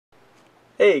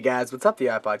Hey guys, what's up? The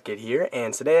iPodKid here,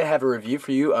 and today I have a review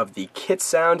for you of the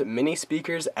KitSound Mini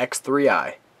Speakers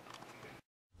X3i.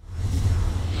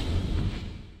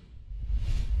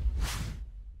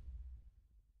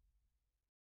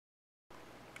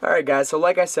 Alright guys, so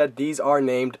like I said, these are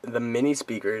named the mini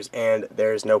speakers, and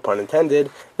there's no pun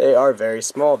intended. They are very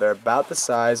small. They're about the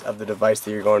size of the device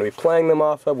that you're going to be playing them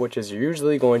off of, which is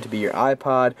usually going to be your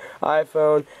iPod,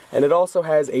 iPhone, and it also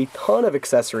has a ton of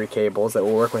accessory cables that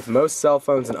will work with most cell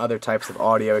phones and other types of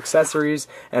audio accessories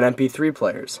and MP3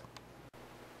 players.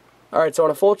 Alright, so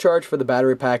on a full charge for the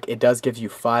battery pack, it does give you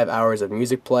 5 hours of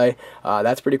music play.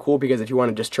 That's pretty cool because if you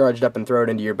want to just charge it up and throw it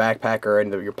into your backpack or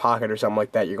into your pocket or something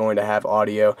like that, you're going to have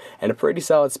audio and a pretty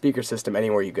solid speaker system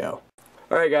anywhere you go.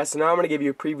 Alright guys, so now I'm going to give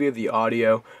you a preview of the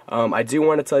audio. I do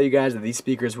want to tell you guys that these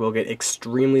speakers will get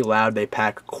extremely loud. They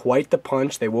pack quite the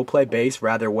punch. They will play bass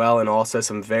rather well and also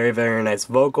some very, very nice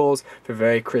vocals for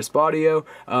very crisp audio.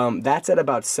 That's at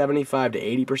about 75 to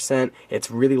 80%. It's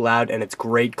really loud and it's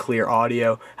great clear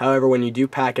audio. However, when you do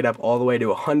pack it up all the way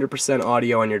to 100%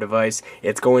 audio on your device,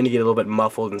 it's going to get a little bit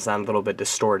muffled and sound a little bit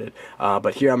distorted.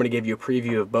 But here I'm going to give you a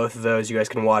preview of both of those. You guys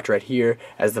can watch right here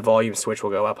as the volume switch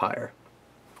will go up higher.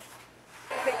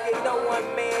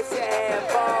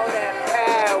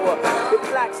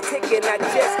 Ticking, I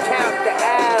just count the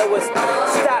hours.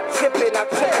 Stop tripping, I'm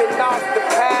tripping off the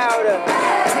powder.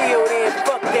 Till then,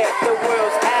 fuck that, the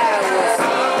world's ours.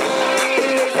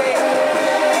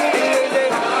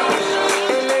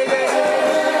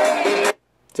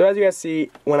 So as you guys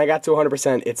see, when I got to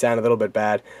 100%, it sounded a little bit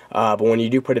bad, but when you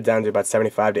do put it down to about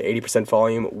 75 to 80%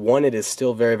 volume, one, it is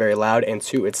still very, very loud, and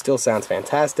two, it still sounds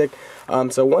fantastic.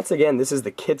 So once again, this is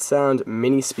the KitSound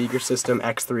Mini Speaker System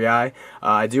X3i.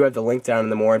 I do have the link down in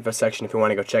the more info section if you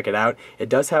want to go check it out. It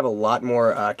does have a lot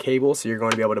more cables, so you're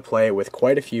going to be able to play it with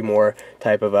quite a few more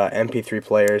type of MP3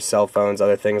 players, cell phones,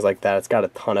 other things like that. It's got a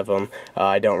ton of them.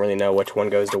 I don't really know which one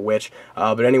goes to which,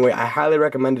 but anyway, I highly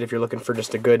recommend it if you're looking for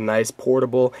just a good, nice,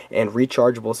 portable, and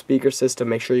rechargeable speaker system.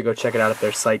 Make sure you go check it out at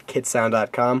their site,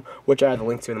 kitsound.com, which I have the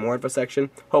link to in the more info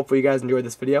section. Hopefully you guys enjoyed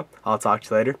this video. I'll talk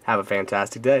to you later. Have a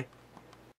fantastic day.